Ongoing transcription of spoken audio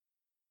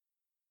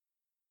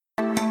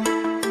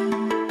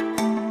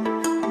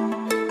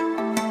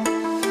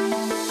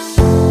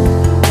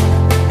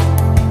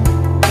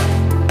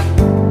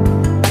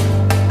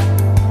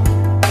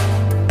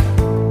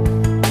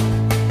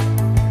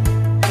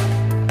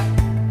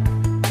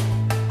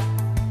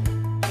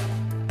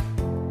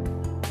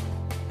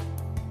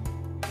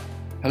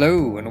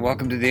Hello and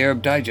welcome to the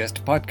Arab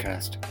Digest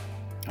podcast.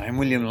 I'm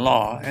William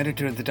Law,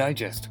 editor of the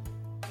Digest.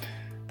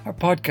 Our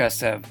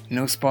podcasts have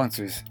no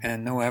sponsors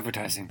and no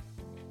advertising.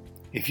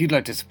 If you'd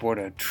like to support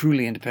a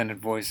truly independent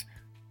voice,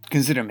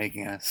 consider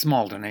making a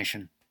small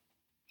donation.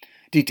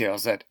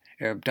 Details at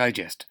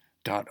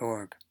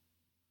arabdigest.org.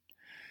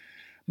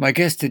 My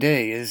guest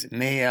today is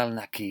May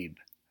al-Nakib.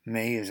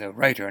 May is a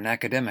writer and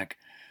academic.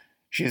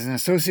 She is an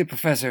associate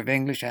professor of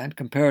English and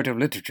comparative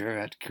literature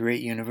at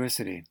Kuwait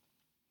University.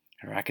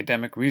 Her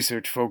academic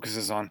research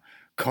focuses on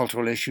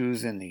cultural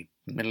issues in the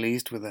Middle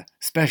East with a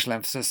special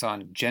emphasis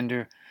on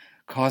gender,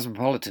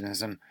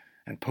 cosmopolitanism,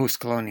 and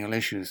post-colonial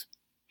issues.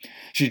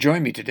 She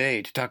joined me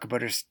today to talk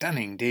about her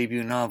stunning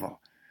debut novel,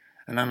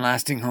 An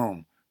Unlasting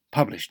Home,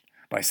 published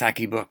by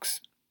Saki Books.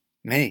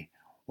 May,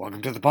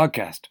 welcome to the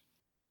podcast.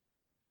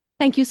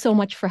 Thank you so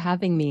much for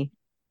having me.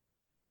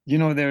 You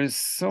know, there is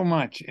so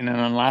much in An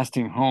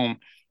Unlasting Home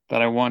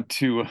that I want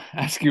to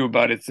ask you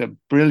about. It's a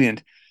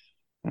brilliant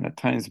and at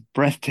times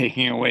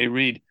breathtaking away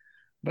read.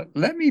 But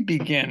let me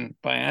begin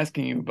by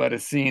asking you about a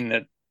scene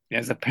that,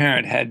 as a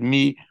parent, had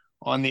me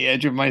on the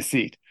edge of my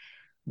seat.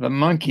 The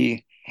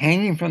monkey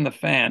hanging from the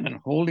fan and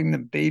holding the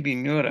baby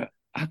Nura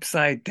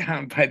upside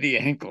down by the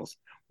ankles.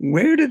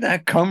 Where did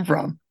that come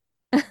from?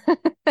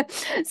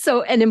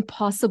 So an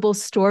impossible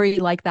story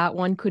like that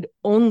one could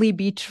only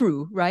be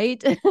true,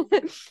 right?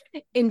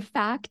 In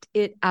fact,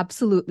 it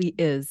absolutely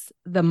is.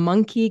 The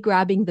monkey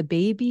grabbing the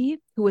baby,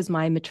 who was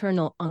my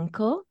maternal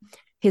uncle,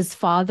 his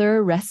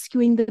father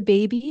rescuing the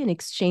baby in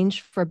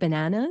exchange for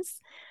bananas,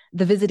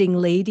 the visiting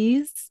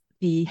ladies,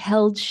 the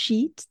held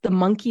sheet, the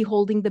monkey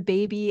holding the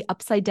baby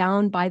upside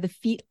down by the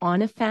feet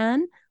on a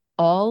fan,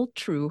 all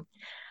true.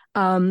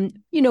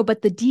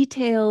 But the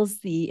details,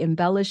 the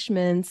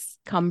embellishments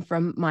come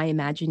from my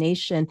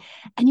imagination.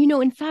 And,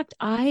 in fact,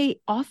 I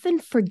often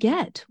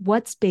forget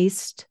what's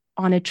based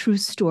on a true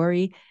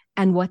story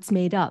and what's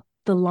made up.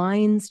 The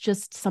lines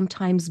just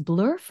sometimes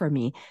blur for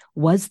me.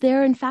 Was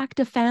there, in fact,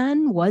 a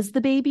fan? Was the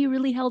baby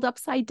really held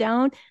upside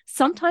down?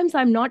 Sometimes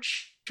I'm not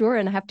sure,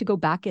 and I have to go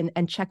back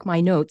and check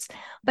my notes.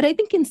 But I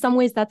think in some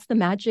ways that's the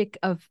magic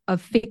of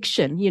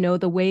fiction,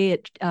 the way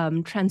it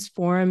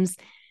transforms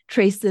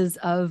traces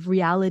of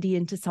reality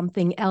into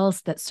something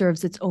else that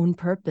serves its own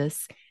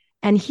purpose.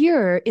 And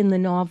here in the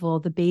novel,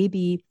 the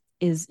baby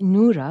is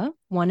Nura,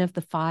 one of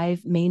the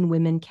 5 main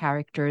women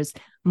characters,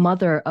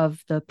 mother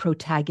of the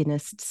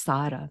protagonist,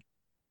 Sarah.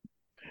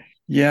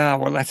 Yeah,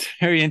 well, that's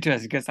very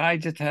interesting because I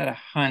just had a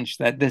hunch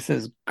that this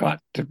has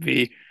got to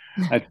be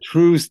a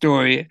true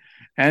story,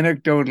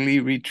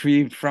 anecdotally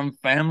retrieved from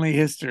family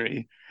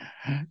history.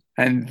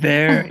 And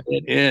there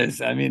it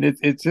is. I mean,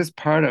 it's just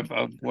part of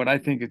what I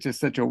think is just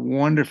such a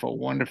wonderful,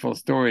 wonderful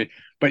story.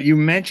 But you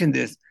mentioned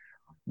this.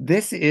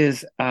 This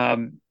is,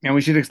 and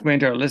we should explain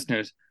to our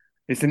listeners,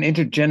 it's an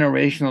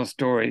intergenerational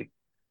story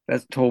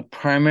that's told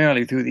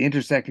primarily through the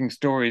intersecting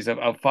stories of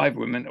 5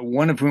 women,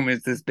 one of whom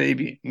is this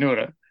baby,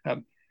 Nura.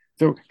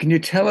 So can you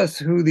tell us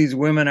who these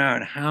women are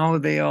and how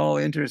they all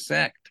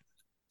intersect?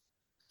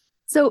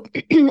 So,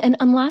 An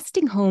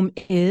Unlasting Home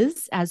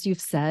is, as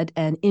you've said,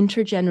 an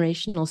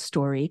intergenerational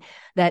story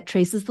that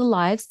traces the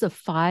lives of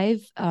 5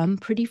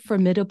 pretty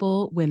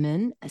formidable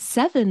women,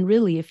 7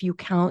 really, if you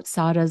count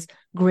Sarah's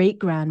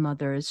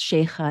great-grandmothers,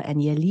 Sheikha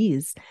and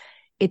Yeliz.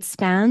 It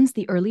spans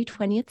the early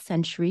 20th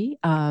century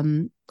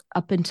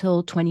up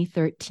until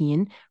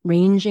 2013,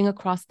 ranging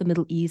across the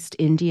Middle East,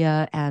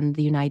 India, and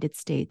the United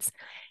States.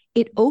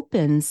 It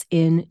opens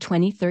in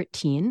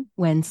 2013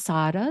 when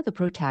Sarah, the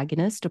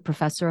protagonist, a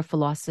professor of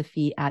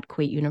philosophy at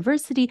Kuwait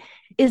University,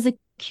 is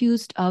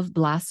accused of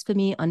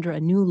blasphemy under a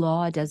new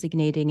law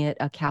designating it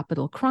a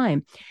capital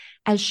crime.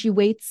 As she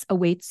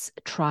awaits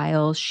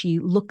trial, she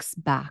looks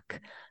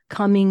back,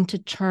 coming to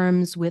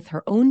terms with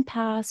her own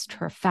past,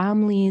 her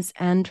family's,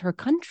 and her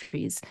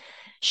country's.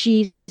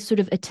 She sort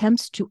of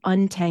attempts to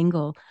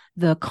untangle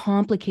the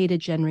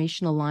complicated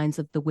generational lines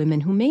of the women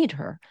who made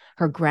her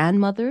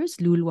grandmothers,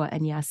 Lulwa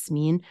and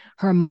Yasmin,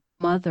 her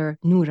mother,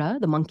 Nura,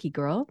 the monkey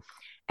girl,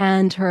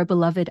 and her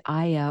beloved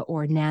Aya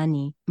or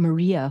nanny,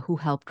 Maria, who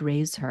helped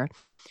raise her.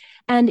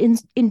 And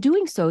in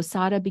doing so,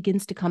 Sarah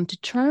begins to come to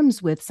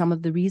terms with some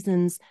of the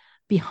reasons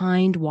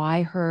behind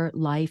why her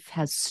life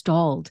has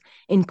stalled,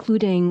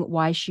 including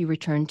why she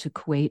returned to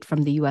Kuwait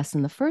from the US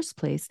in the first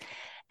place.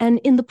 And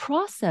in the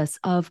process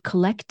of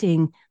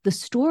collecting the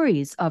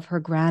stories of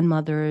her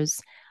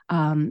grandmothers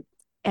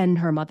and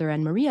her mother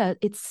and Maria,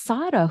 it's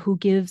Sarah who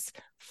gives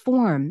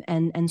form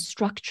and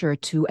structure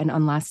to An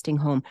Unlasting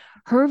Home.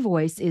 Her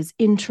voice is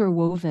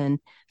interwoven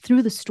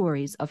through the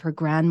stories of her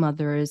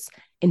grandmothers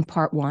in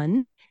part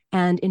 1,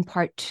 and in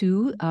part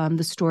 2,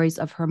 the stories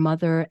of her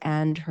mother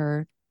and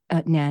her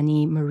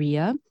nanny,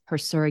 Maria, her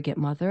surrogate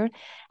mother.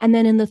 And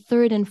then in the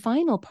third and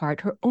final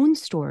part, her own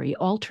story,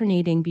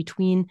 alternating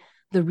between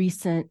the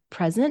recent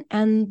present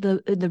and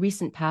the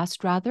recent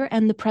past, rather,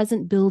 and the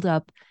present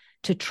build-up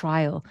to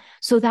trial.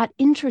 So that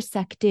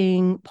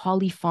intersecting,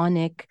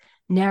 polyphonic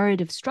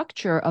narrative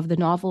structure of the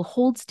novel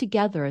holds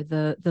together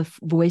the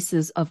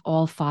voices of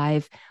all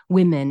five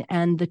women,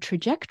 and the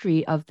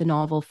trajectory of the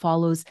novel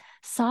follows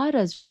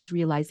Sara's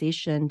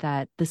realization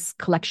that this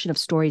collection of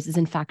stories is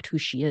in fact who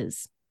she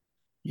is.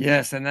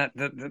 Yes, and that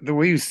the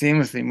way you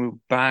seamlessly move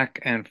back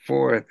and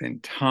forth in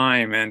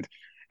time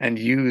and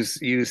use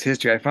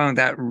history, I found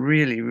that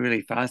really,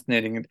 really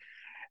fascinating.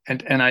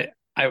 And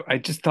I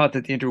just thought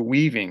that the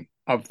interweaving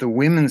of the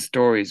women's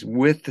stories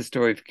with the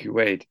story of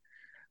Kuwait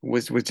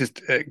was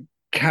just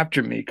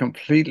captured me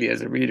completely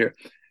as a reader.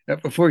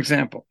 For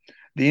example,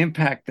 the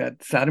impact that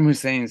Saddam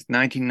Hussein's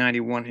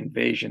 1991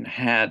 invasion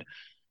had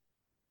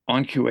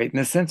on Kuwait and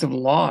a sense of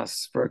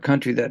loss for a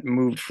country that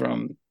moved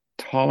from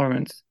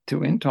tolerance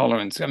to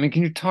intolerance. I mean,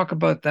 can you talk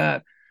about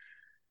that?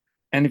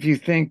 And if you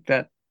think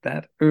that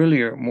that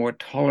earlier, more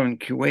tolerant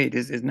Kuwait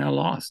is now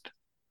lost?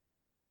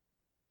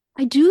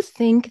 I do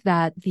think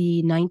that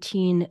the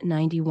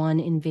 1991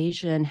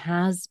 invasion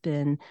has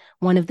been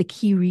one of the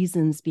key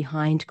reasons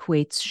behind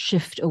Kuwait's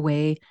shift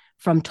away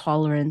from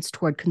tolerance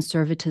toward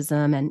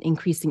conservatism and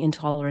increasing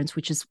intolerance,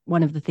 which is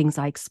one of the things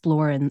I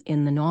explore in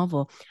the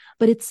novel.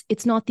 But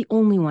it's not the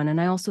only one.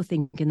 And I also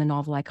think in the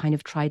novel, I kind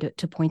of try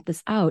to point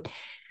this out.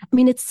 I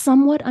mean, it's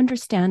somewhat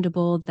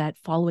understandable that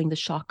following the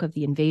shock of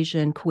the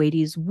invasion,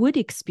 Kuwaitis would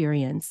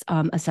experience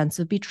a sense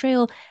of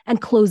betrayal and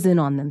close in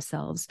on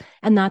themselves.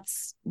 And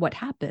that's what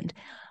happened.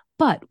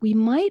 But we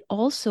might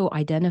also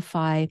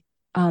identify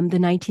the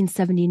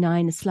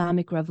 1979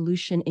 Islamic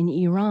Revolution in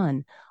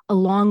Iran,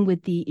 along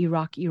with the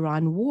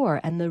Iraq-Iran war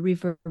and the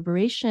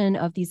reverberation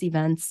of these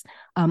events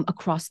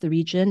across the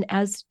region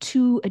as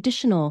two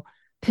additional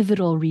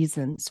pivotal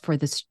reasons for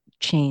this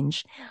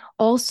change.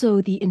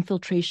 Also, the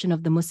infiltration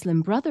of the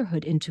Muslim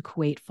Brotherhood into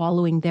Kuwait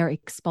following their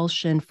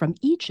expulsion from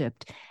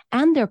Egypt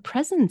and their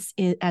presence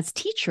as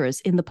teachers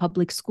in the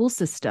public school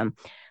system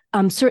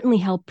certainly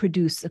helped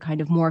produce a kind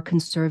of more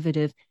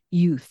conservative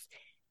youth.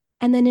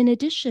 And then in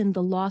addition,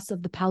 the loss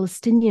of the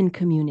Palestinian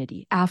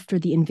community after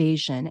the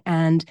invasion,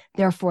 and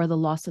therefore the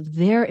loss of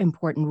their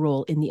important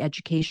role in the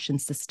education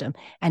system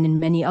and in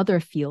many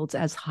other fields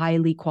as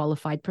highly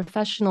qualified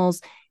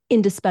professionals,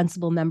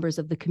 indispensable members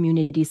of the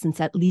community since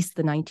at least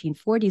the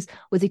 1940s,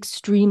 was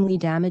extremely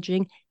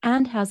damaging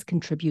and has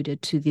contributed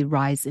to the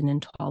rise in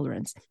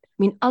intolerance. I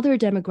mean, other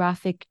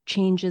demographic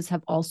changes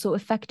have also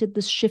affected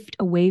this shift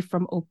away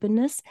from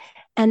openness,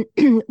 and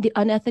the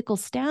unethical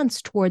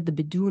stance toward the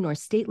Bidun or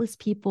stateless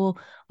people,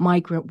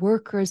 migrant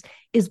workers,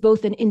 is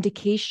both an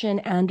indication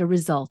and a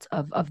result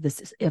of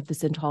this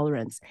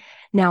intolerance.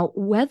 Now,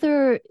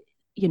 whether,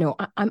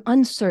 I'm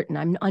uncertain,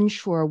 I'm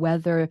unsure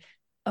whether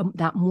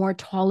that more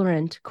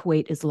tolerant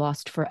Kuwait is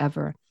lost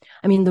forever.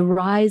 I mean, the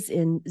rise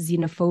in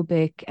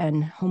xenophobic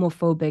and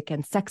homophobic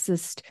and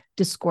sexist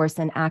discourse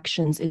and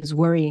actions is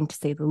worrying, to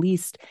say the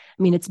least.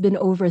 I mean, it's been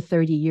over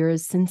 30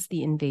 years since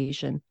the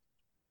invasion.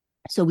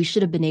 So we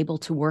should have been able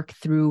to work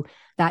through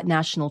that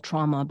national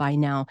trauma by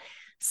now.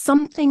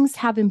 Some things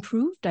have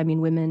improved. I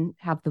mean, women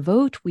have the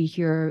vote. We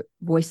hear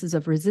voices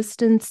of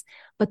resistance,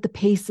 but the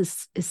pace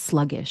is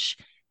sluggish.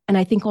 And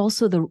I think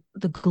also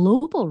the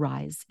global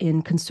rise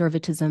in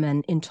conservatism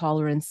and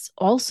intolerance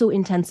also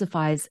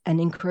intensifies and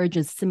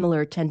encourages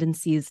similar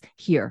tendencies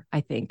here,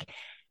 I think.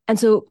 And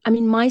so, I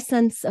mean, my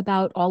sense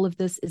about all of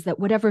this is that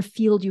whatever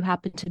field you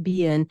happen to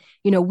be in,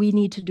 we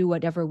need to do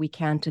whatever we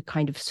can to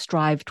kind of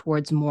strive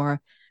towards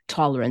more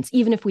tolerance.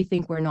 Even if we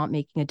think we're not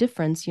making a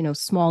difference,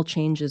 small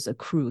changes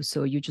accrue.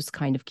 So you just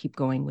kind of keep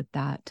going with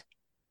that.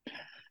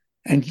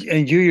 And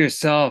you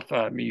yourself,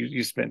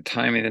 you spent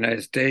time in the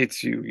United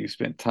States. You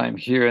spent time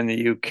here in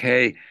the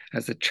UK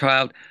as a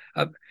child.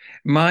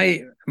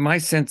 My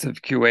sense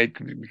of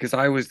Kuwait, because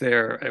I was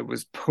there, it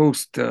was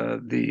post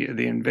the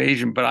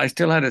invasion, but I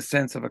still had a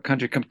sense of a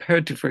country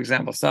compared to, for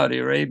example, Saudi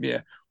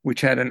Arabia,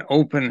 which had an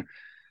open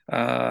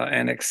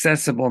and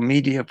accessible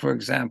media, for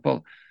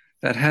example,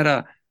 that had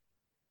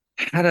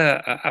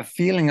a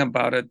feeling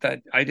about it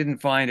that I didn't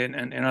find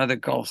in other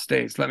Gulf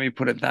states. Let me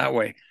put it that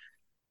way.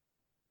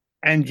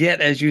 And yet,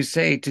 as you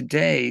say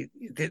today,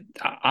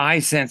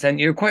 I sense,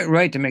 and you're quite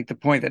right to make the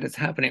point that it's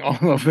happening all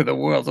over the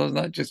world. So it's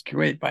not just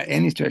Kuwait by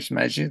any stretch of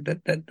imagination,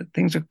 that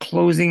things are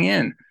closing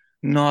in,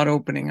 not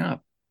opening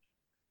up.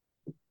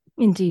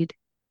 Indeed.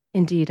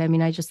 I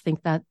mean, I just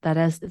think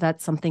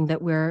that's something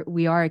that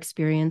we are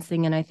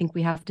experiencing, and I think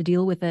we have to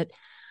deal with it,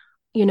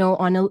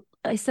 on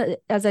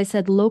as I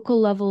said, local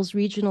levels,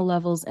 regional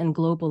levels, and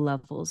global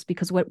levels,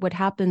 because what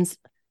happens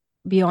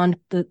beyond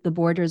the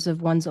borders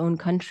of one's own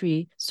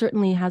country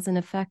certainly has an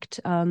effect,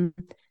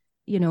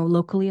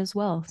 locally as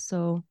well.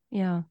 So,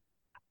 yeah.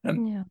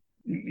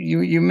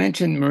 You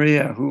mentioned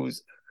Maria,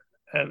 who's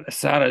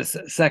Sarah's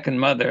second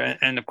mother,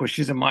 and of course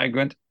she's a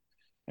migrant.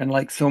 And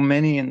like so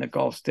many in the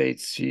Gulf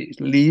states, she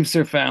leaves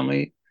her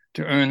family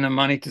to earn the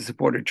money to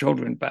support her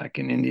children back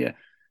in India.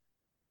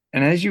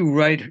 And as you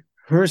write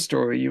her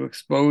story, you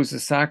expose the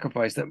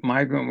sacrifice that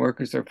migrant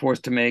workers are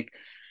forced to make.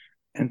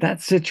 And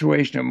that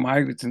situation of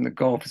migrants in the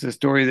Gulf is a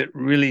story that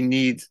really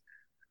needs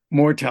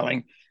more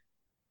telling.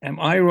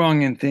 Am I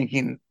wrong in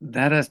thinking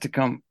that has to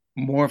come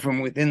more from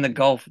within the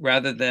Gulf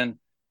rather than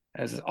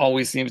as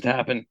always seems to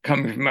happen,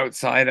 coming from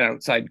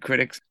outside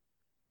critics?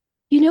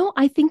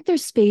 I think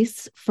there's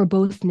space for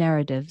both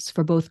narratives,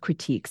 for both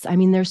critiques. I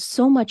mean, there's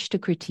so much to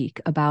critique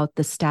about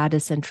the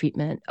status and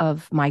treatment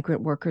of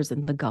migrant workers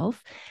in the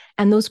Gulf.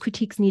 And those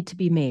critiques need to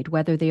be made,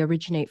 whether they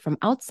originate from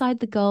outside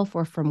the Gulf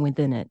or from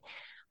within it.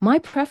 My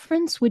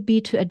preference would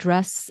be to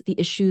address the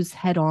issues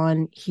head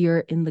on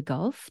here in the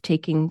Gulf,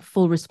 taking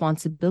full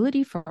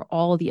responsibility for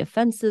all the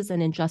offenses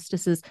and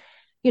injustices,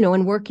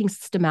 and working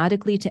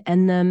systematically to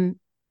end them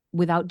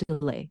without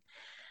delay.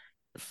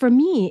 For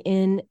me,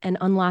 in An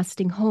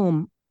Unlasting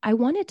Home, I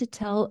wanted to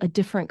tell a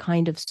different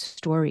kind of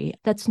story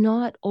that's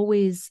not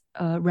always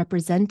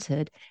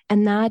represented,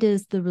 and that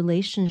is the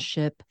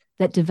relationship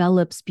that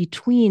develops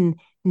between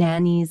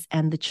nannies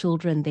and the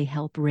children they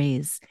help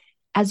raise.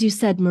 As you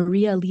said,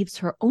 Maria leaves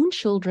her own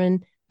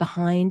children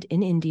behind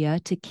in India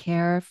to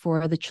care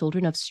for the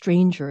children of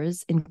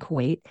strangers in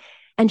Kuwait.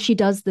 And she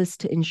does this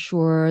to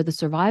ensure the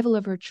survival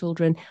of her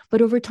children.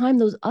 But over time,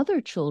 those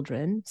other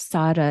children,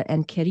 Sara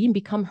and Kerim,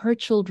 become her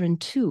children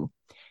too.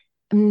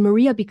 And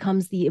Maria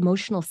becomes the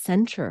emotional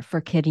center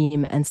for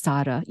Kerim and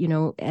Sara,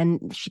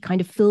 and she kind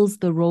of fills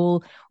the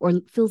role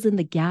or fills in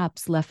the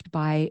gaps left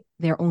by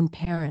their own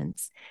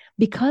parents.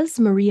 Because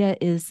Maria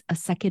is a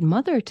second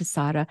mother to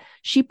Sara,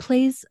 she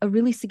plays a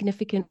really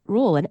significant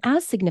role, and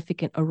as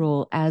significant a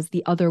role as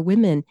the other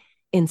women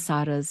in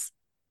Sara's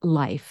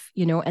life,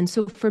 and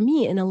so for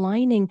me, in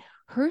aligning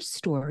her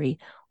story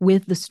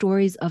with the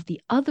stories of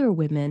the other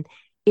women,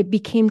 it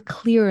becomes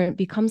clear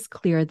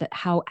that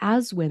how,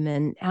 as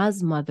women,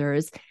 as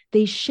mothers,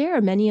 they share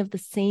many of the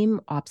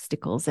same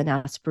obstacles and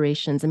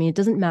aspirations. I mean, it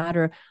doesn't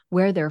matter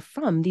where they're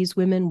from. These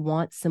women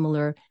want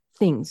similar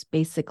things,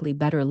 basically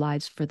better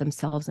lives for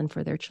themselves and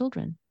for their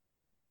children.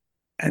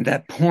 And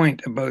that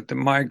point about the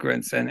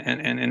migrants and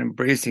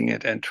embracing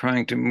it and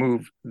trying to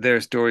move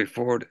their story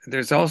forward,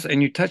 there's also,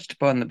 and you touched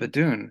upon the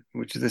Badoon,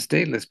 which is the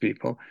stateless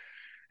people.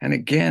 And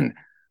again,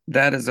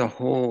 that is a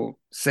whole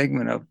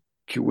segment of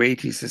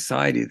Kuwaiti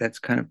society that's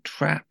kind of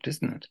trapped,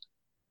 isn't it?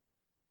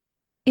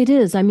 It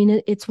is. I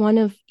mean, it's one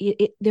of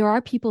there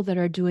are people that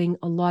are doing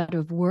a lot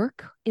of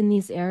work in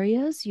these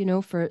areas,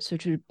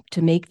 to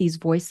make these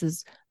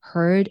voices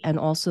heard, and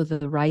also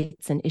the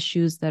rights and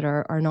issues that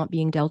are not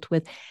being dealt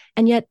with.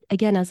 And yet,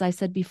 again, as I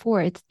said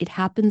before, it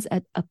happens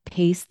at a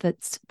pace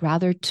that's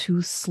rather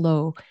too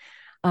slow.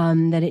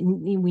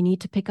 We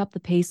need to pick up the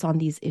pace on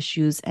these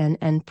issues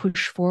and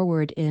push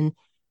forward in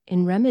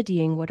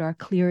remedying what are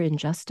clear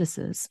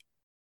injustices.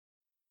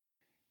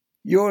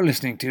 You're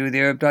listening to the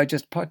Arab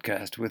Digest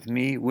podcast with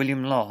me,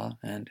 William Law,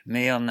 and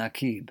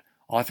al-Nakib,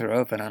 author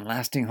of An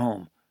Unlasting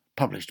Home,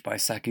 published by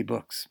Saki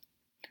Books.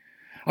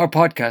 Our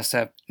podcasts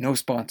have no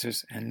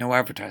sponsors and no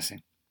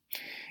advertising.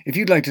 If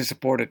you'd like to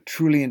support a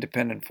truly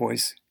independent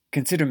voice,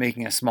 consider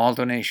making a small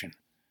donation.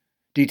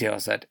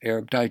 Details at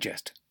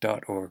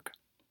arabdigest.org.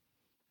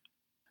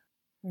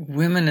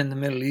 Women in the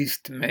Middle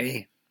East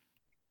may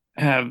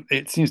have,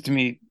 it seems to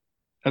me,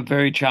 a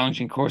very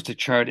challenging course to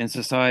chart in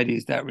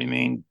societies that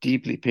remain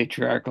deeply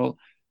patriarchal,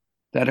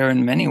 that are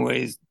in many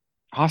ways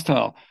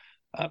hostile.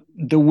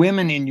 The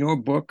women in your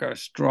book are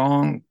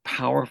strong,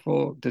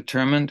 powerful,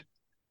 determined.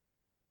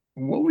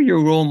 What were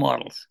your role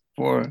models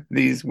for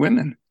these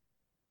women?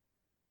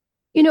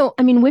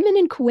 Women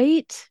in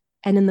Kuwait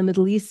and in the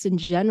Middle East in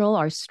general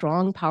are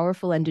strong,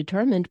 powerful, and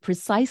determined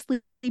precisely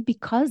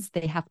because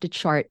they have to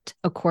chart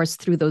a course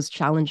through those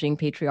challenging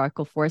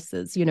patriarchal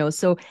forces.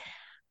 So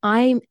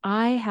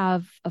I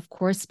have, of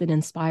course, been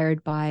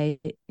inspired by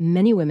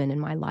many women in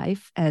my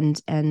life,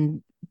 and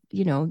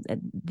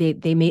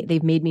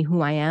they've made me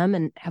who I am,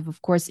 and have,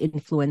 of course,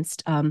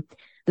 influenced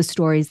the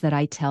stories that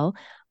I tell.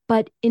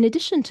 But in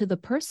addition to the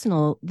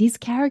personal, these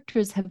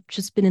characters have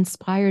just been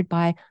inspired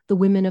by the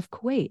women of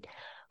Kuwait,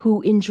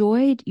 who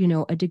enjoyed,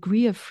 a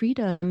degree of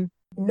freedom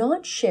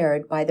not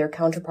shared by their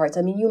counterparts.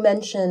 I mean, you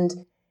mentioned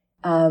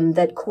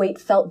that Kuwait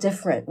felt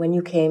different when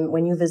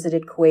you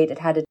visited Kuwait. It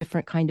had a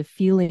different kind of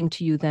feeling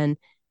to you than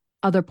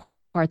other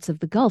parts of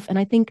the Gulf. And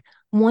I think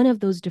one of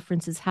those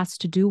differences has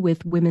to do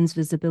with women's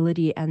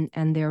visibility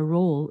and their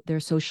role, their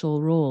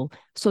social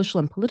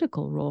and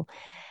political role.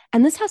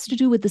 And this has to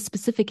do with the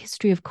specific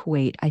history of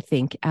Kuwait, I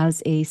think,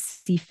 as a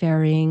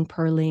seafaring,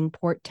 pearling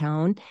port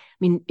town. I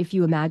mean, if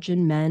you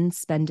imagine men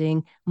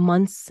spending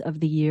months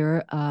of the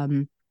year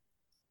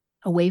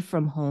away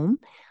from home,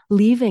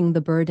 leaving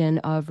the burden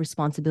of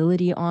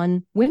responsibility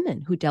on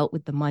women who dealt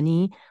with the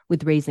money,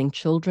 with raising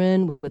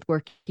children, with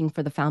working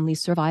for the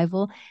family's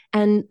survival.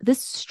 And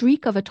this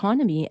streak of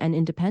autonomy and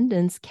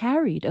independence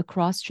carried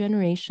across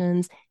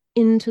generations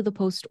into the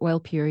post-oil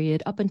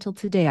period up until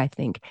today, I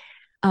think.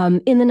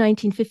 In the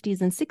 1950s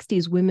and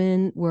 60s,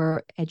 women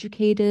were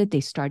educated,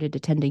 they started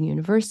attending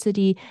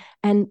university,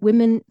 and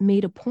women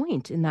made a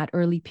point in that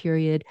early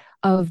period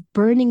of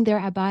burning their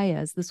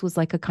abayas. This was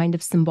like a kind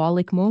of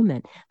symbolic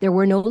moment. There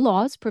were no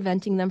laws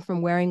preventing them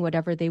from wearing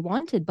whatever they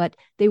wanted, but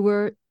they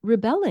were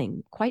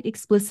rebelling quite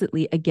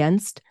explicitly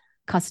against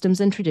customs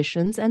and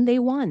traditions, and they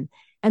won.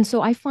 And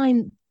so I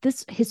find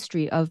this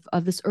history of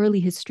this early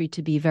history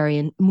to be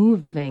very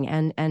moving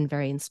and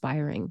very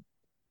inspiring.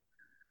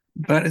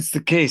 But it's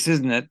the case,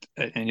 isn't it?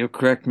 And you'll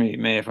correct me,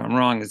 May, if I'm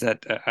wrong. Is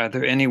that are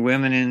there any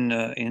women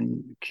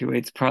in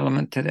Kuwait's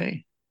parliament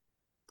today?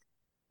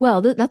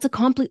 Well, that's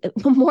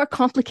a more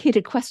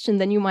complicated question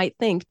than you might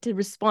think to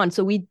respond.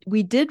 So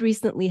we did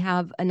recently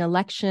have an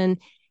election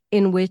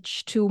in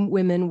which two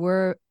women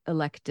were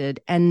elected,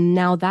 and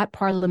now that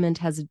parliament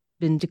has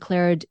been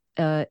declared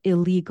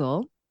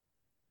illegal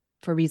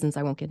for reasons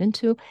I won't get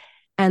into.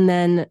 And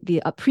then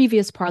the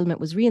previous parliament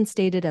was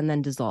reinstated and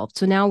then dissolved.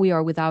 So now we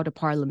are without a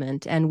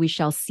parliament, and we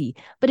shall see.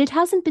 But it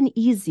hasn't been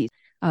easy.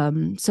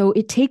 So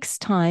it takes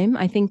time.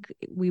 I think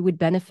we would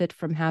benefit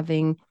from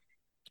having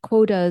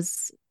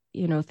quotas,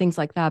 things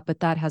like that. But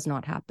that has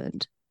not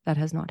happened. That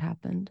has not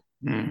happened.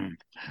 Mm.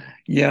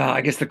 Yeah,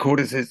 I guess the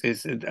quotas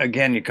is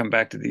again, you come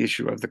back to the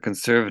issue of the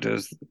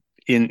conservatives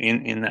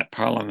in that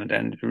parliament,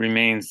 and it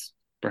remains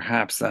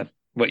perhaps that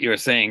what you're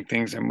saying,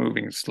 things are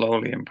moving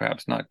slowly and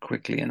perhaps not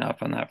quickly enough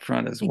on that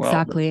front as well.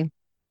 Exactly. But,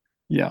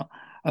 yeah.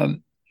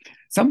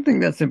 Something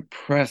that's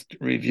impressed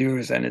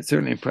reviewers, and it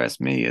certainly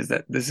impressed me, is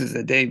that this is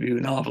a debut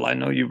novel. I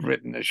know you've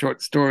written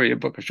a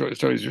book of short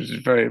stories, which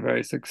is very,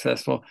 very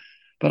successful.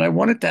 But I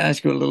wanted to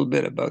ask you a little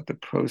bit about the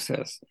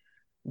process.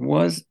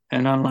 Was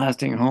An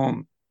Unlasting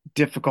Home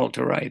difficult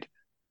to write?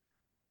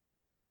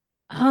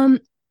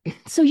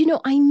 So,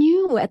 I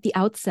knew at the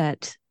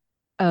outset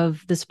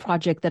of this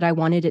project that I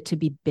wanted it to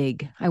be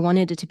big. I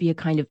wanted it to be a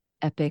kind of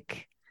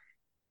epic.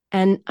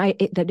 And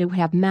that it would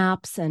have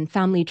maps and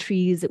family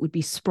trees. It would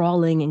be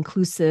sprawling,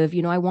 inclusive.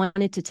 I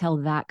wanted to tell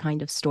that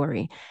kind of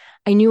story.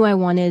 I knew I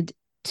wanted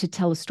to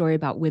tell a story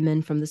about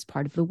women from this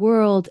part of the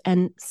world.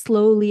 And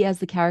slowly, as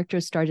the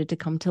characters started to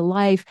come to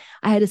life,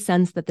 I had a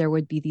sense that there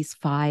would be these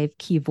 5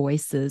 key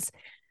voices.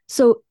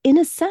 So in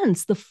a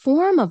sense, the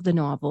form of the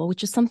novel,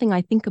 which is something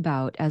I think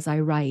about as I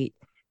write,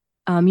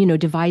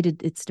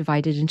 it's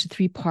divided into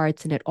 3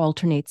 parts and it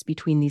alternates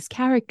between these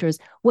characters,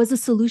 was a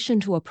solution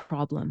to a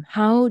problem.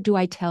 How do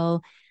I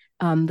tell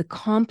the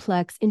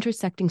complex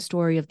intersecting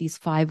story of these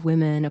 5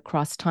 women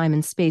across time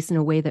and space in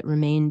a way that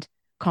remained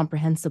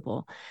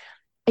comprehensible?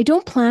 I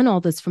don't plan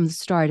all this from the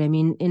start. I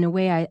mean, in a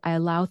way, I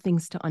allow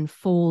things to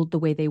unfold the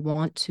way they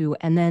want to,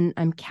 and then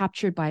I'm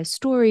captured by a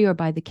story or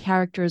by the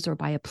characters or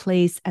by a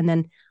place, and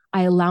then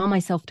I allow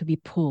myself to be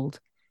pulled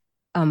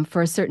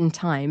for a certain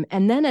time.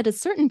 And then at a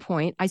certain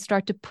point, I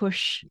start to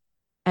push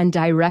and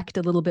direct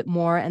a little bit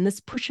more. And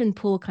this push and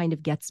pull kind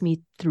of gets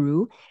me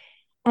through.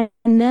 And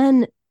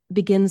then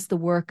begins the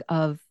work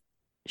of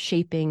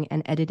shaping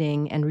and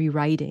editing and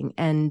rewriting.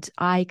 And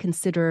I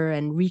consider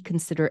and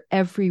reconsider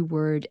every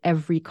word,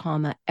 every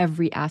comma,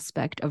 every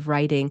aspect of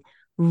writing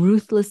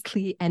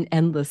ruthlessly and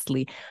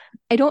endlessly.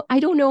 I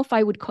don't know if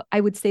I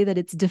would say that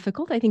it's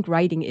difficult. I think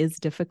writing is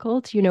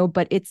difficult,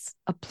 but it's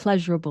a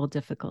pleasurable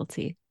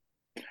difficulty.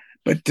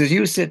 But do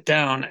you sit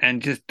down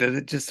and does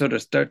it just sort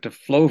of start to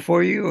flow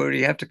for you, or do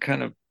you have to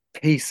kind of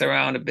pace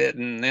around a bit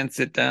and then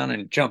sit down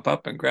and jump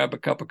up and grab a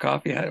cup of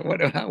coffee? I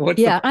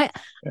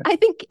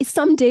think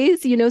some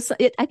days,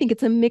 I think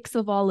it's a mix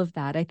of all of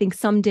that. I think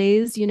some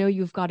days,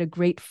 you've got a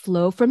great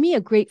flow. For me,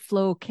 a great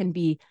flow can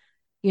be,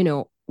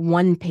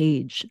 1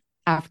 page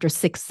after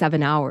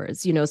 6-7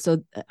 hours,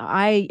 so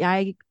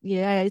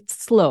it's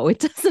slow. It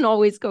doesn't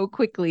always go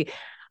quickly.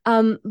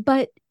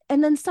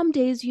 And then some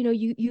days,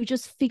 you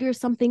just figure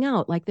something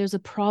out, like there's a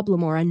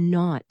problem or a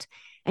knot,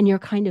 and you're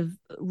kind of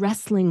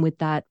wrestling with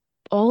that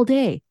all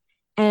day.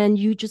 And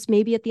you just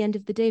maybe at the end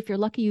of the day, if you're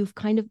lucky, you've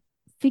kind of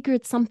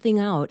figured something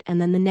out. And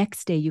then the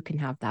next day you can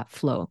have that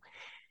flow.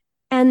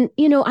 And,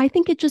 I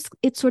think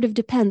it sort of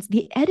depends.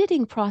 The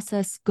editing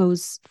process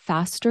goes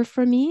faster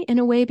for me in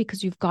a way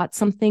because you've got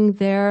something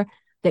there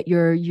that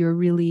you're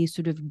really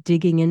sort of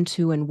digging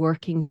into and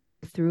working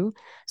through.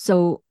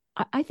 So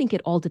I think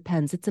it all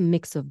depends. It's a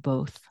mix of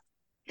both.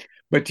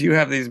 But do you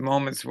have these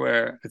moments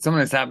where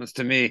sometimes happens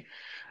to me?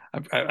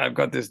 I've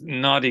got this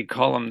naughty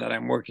column that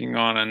I'm working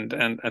on,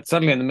 and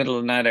suddenly in the middle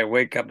of the night I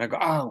wake up and I go,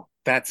 "Oh,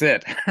 that's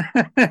it."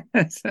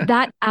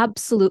 That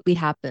absolutely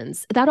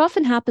happens. That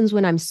often happens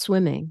when I'm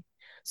swimming.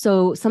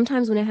 So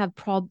sometimes when I have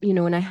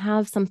when I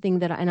have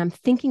something and I'm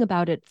thinking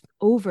about it,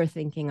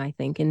 overthinking, I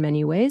think in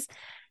many ways,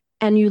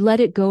 and you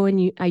let it go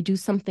and I do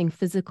something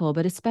physical,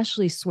 but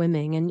especially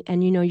swimming,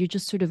 and you're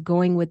just sort of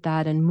going with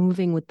that and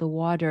moving with the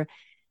water.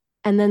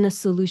 And then the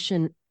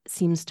solution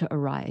seems to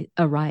arrive,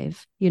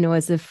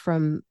 as if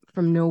from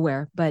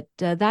nowhere. But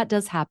that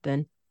does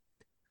happen.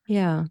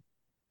 Yeah.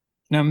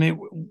 Now,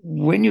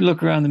 when you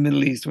look around the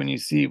Middle East, when you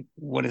see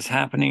what is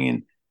happening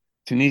in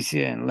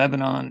Tunisia and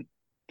Lebanon,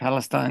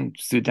 Palestine,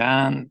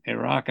 Sudan,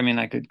 Iraq, I mean,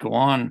 I could go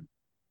on.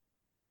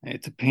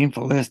 It's a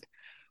painful list.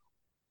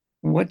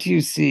 What do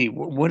you see?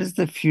 What is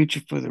the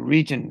future for the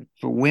region,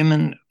 for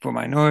women, for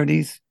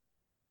minorities?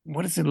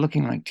 What is it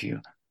looking like to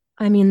you?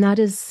 I mean, that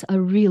is a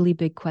really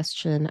big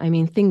question. I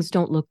mean, things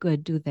don't look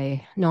good, do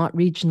they? Not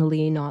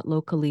regionally, not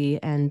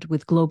locally, and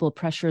with global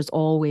pressures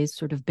always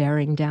sort of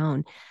bearing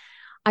down.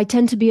 I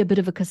tend to be a bit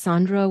of a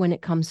Cassandra when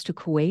it comes to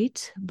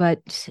Kuwait,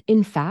 but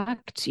in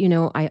fact,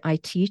 I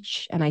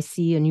teach and I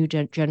see a new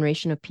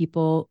generation of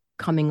people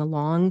coming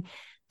along.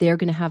 They're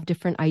going to have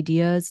different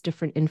ideas,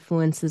 different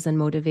influences and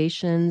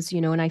motivations,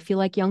 and I feel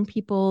like young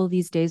people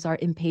these days are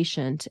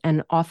impatient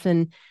and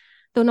often,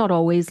 though not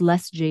always,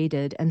 less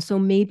jaded, and so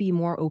maybe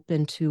more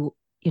open to,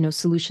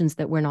 solutions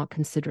that we're not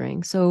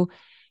considering. So,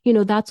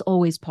 that's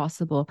always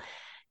possible.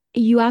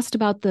 You asked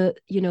about the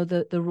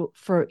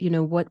for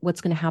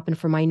what's going to happen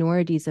for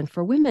minorities and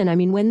for women. I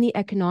mean, when the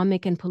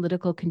economic and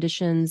political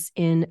conditions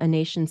in a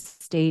nation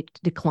state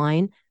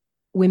decline,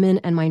 women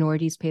and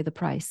minorities pay the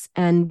price,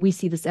 and we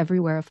see this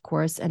everywhere, of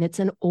course, and it's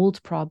an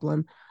old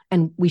problem,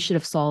 and we should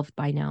have solved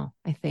by now,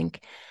 I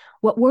think.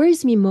 What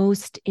worries me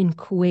most in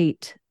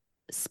Kuwait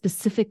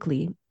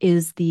specifically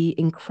is the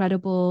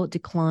incredible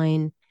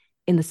decline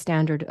in the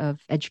standard of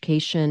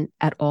education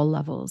at all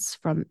levels,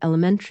 from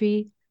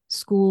elementary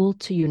school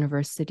to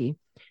university.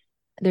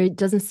 There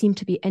doesn't seem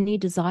to be any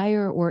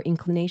desire or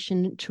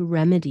inclination to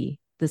remedy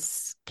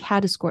this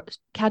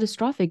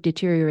catastrophic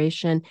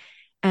deterioration.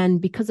 And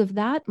because of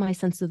that, my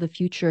sense of the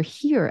future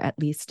here, at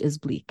least, is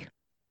bleak.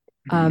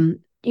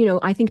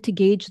 I think to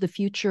gauge the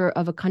future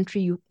of a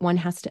country, one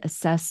has to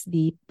assess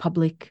the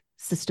public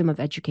system of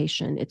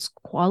education, its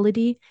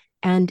quality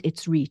and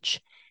its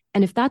reach.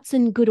 And if that's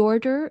in good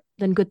order,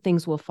 then good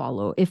things will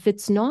follow. If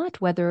it's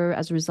not, whether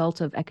as a result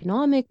of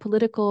economic,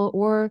 political,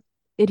 or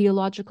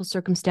ideological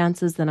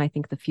circumstances, then I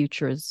think the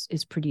future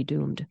is pretty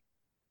doomed.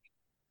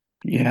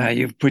 Yeah,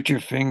 you've put your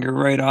finger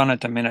right on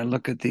it. I mean, I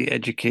look at the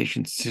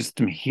education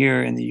system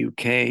here in the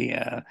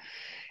UK,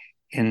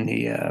 in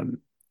the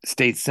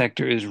state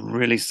sector is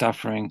really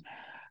suffering.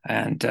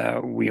 And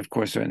we, of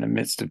course, are in the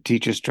midst of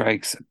teacher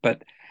strikes,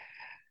 but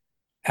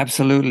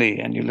absolutely.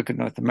 And you look at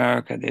North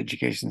America, the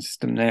education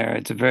system there,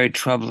 it's a very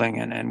troubling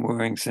and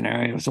worrying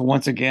scenario. So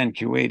once again,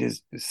 Kuwait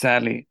is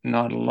sadly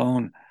not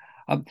alone.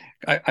 I'm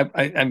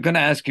going to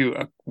ask you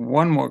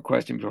one more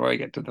question before I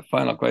get to the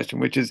final question,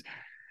 which is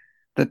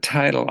the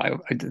title.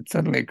 It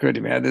suddenly occurred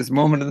to me. I had this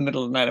moment in the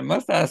middle of the night. I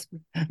must ask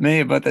May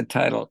about the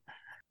title.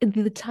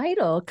 The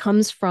title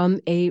comes from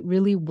a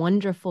really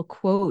wonderful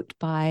quote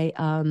by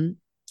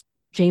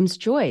James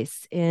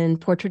Joyce in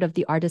Portrait of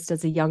the Artist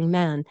as a Young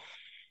Man.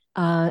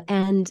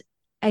 And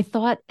I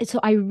thought, so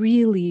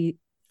the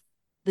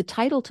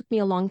title took me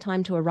a long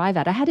time to arrive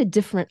at. I had a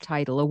different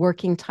title, a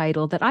working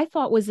title that I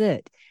thought was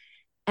it.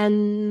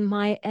 And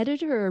my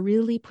editor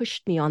really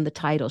pushed me on the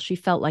title. She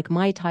felt like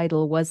my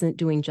title wasn't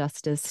doing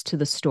justice to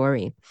the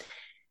story.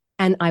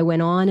 And I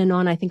went on and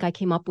on. I think I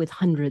came up with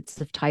hundreds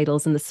of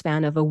titles in the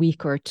span of a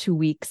week or 2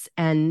 weeks,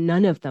 and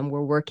none of them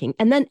were working.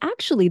 And then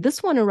actually,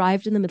 this one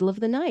arrived in the middle of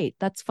the night.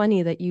 That's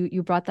funny that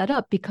you brought that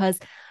up, because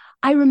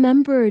I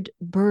remembered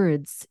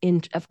birds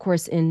of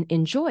course,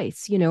 in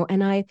Joyce,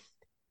 and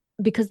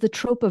because the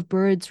trope of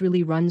birds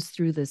really runs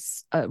through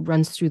this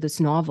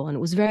novel, and it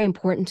was very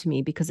important to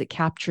me because it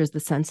captures the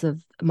sense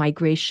of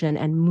migration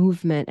and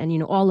movement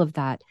and all of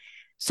that.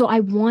 So I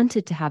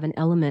wanted to have an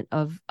element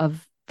of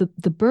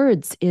the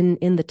birds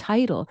in the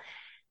title,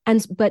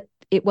 but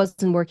it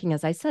wasn't working,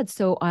 as I said.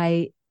 So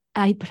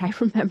but I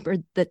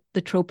remembered that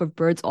the trope of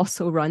birds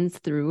also runs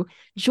through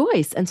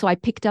Joyce, and so I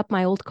picked up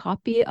my old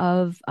copy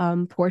of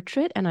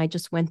Portrait, and I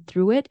just went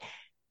through it,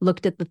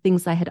 looked at the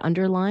things I had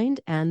underlined,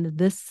 and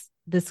this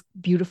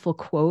beautiful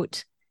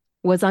quote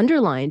was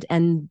underlined,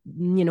 and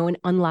an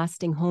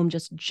unlasting home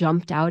just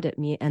jumped out at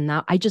me, and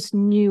now I just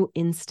knew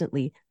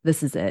instantly,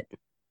 this is it.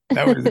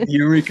 That was a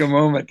eureka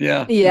moment.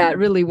 Yeah. Yeah, it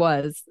really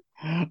was.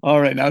 All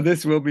right. Now,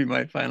 this will be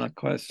my final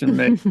question,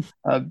 May.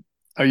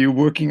 Are you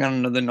working on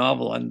another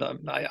novel? And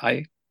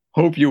I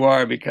hope you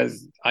are,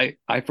 because I,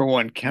 for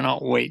one,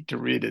 cannot wait to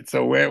read it.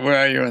 So where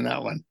are you in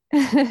that one?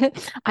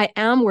 I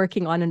am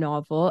working on a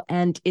novel,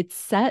 and it's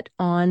set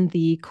on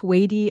the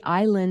Kuwaiti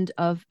island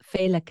of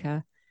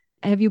Failaka.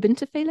 Have you been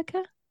to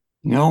Failaka?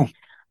 No.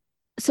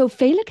 So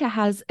Failaka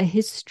has a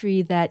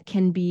history that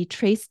can be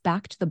traced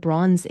back to the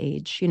Bronze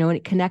Age, and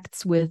it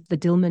connects with the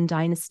Dilmun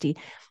dynasty.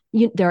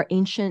 There are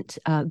ancient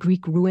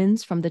Greek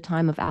ruins from the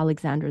time of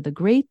Alexander the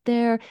Great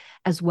there,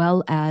 as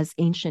well as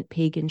ancient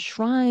pagan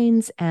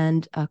shrines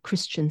and a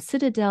Christian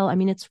citadel. I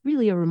mean, it's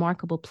really a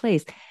remarkable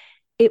place.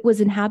 It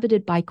was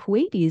inhabited by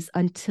Kuwaitis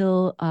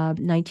until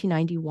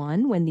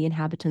 1991, when the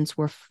inhabitants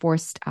were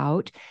forced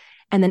out.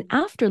 And then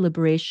after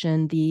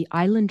liberation, the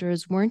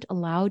islanders weren't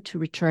allowed to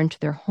return to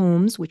their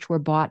homes, which were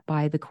bought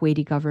by the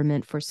Kuwaiti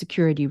government for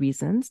security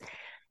reasons.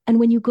 And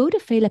when you go to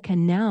Failaka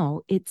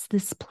now, it's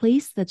this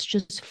place that's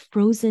just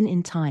frozen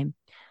in time,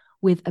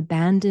 with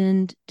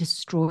abandoned,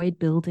 destroyed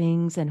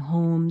buildings and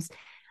homes.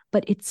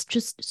 But it's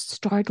just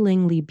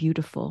startlingly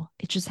beautiful.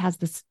 It just has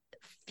this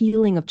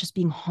feeling of just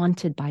being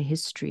haunted by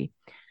history.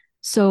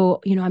 So,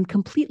 I'm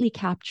completely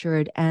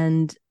captured.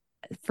 And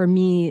for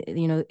me,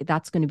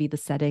 that's going to be the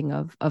setting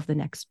of the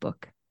next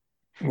book.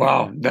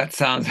 Wow, that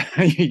sounds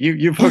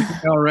you've hooked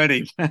me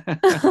already.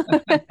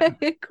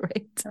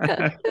 Great.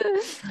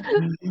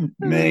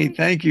 May,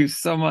 thank you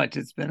so much.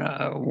 It's been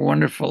a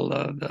wonderful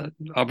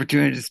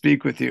opportunity to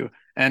speak with you,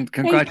 and Thank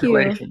you.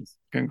 congratulations.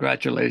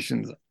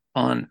 Congratulations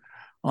on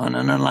an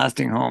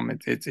unlasting home.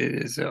 It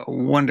is a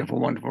wonderful,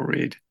 wonderful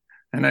read,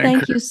 and I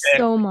Thank you encourage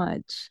so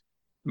much.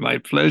 my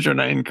pleasure,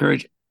 and I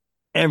encourage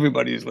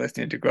everybody who's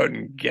listening to go out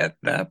and get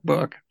that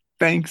book.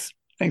 Thanks,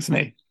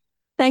 Nate.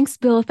 Thanks,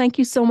 Bill. Thank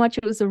you so much.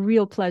 It was a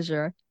real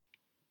pleasure.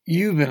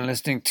 You've been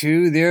listening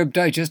to the Arab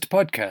Digest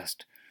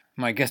podcast.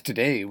 My guest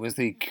today was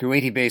the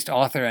Kuwaiti-based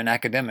author and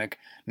academic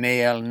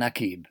May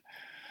al-Nakib.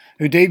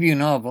 Her debut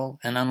novel,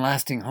 An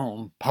Unlasting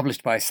Home,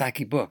 published by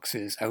Saki Books,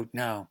 is out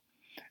now,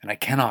 and I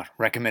cannot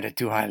recommend it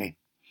too highly.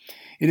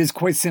 It is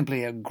quite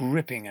simply a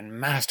gripping and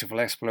masterful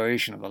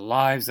exploration of the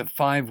lives of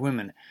 5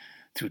 women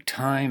through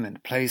time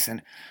and place,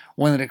 and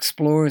one that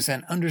explores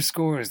and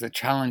underscores the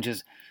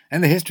challenges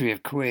and the history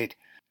of Kuwait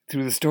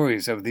through the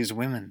stories of these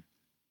women.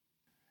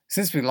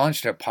 Since we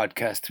launched our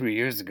podcast 3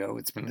 years ago,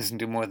 it's been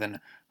listened to more than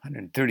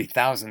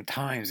 130,000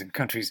 times in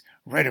countries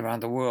right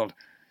around the world.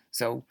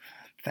 So,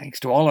 thanks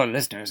to all our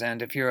listeners,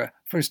 and if you're a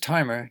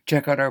first-timer,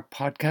 check out our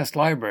podcast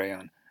library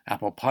on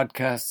Apple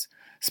Podcasts,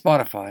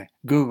 Spotify,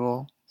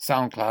 Google,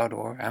 SoundCloud,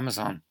 or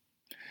Amazon.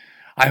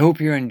 I hope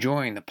you're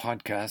enjoying the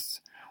podcasts,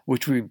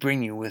 which we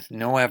bring you with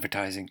no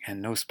advertising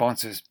and no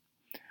sponsors.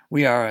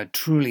 We are a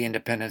truly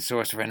independent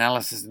source for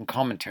analysis and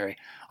commentary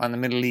on the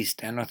Middle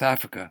East and North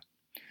Africa.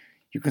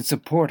 You can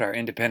support our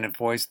independent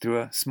voice through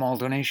a small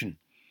donation.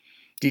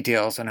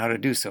 Details on how to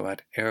do so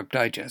at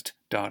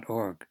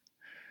arabdigest.org.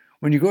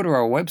 When you go to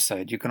our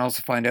website, you can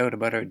also find out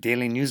about our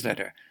daily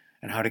newsletter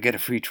and how to get a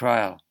free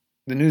trial.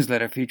 The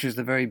newsletter features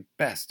the very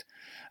best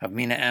of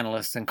MENA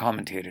analysts and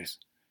commentators,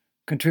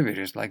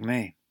 contributors like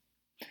May.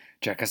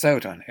 Check us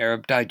out on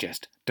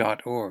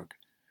arabdigest.org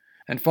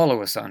and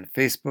follow us on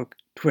Facebook,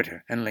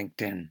 Twitter, and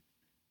LinkedIn.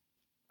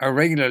 Our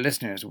regular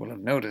listeners will have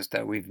noticed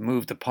that we've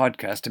moved the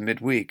podcast to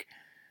midweek,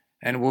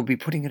 and we'll be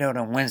putting it out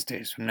on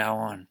Wednesdays from now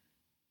on.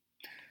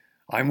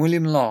 I'm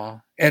William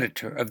Law,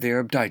 editor of the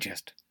Arab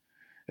Digest.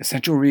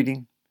 Essential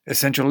reading,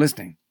 essential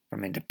listening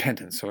from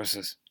independent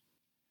sources.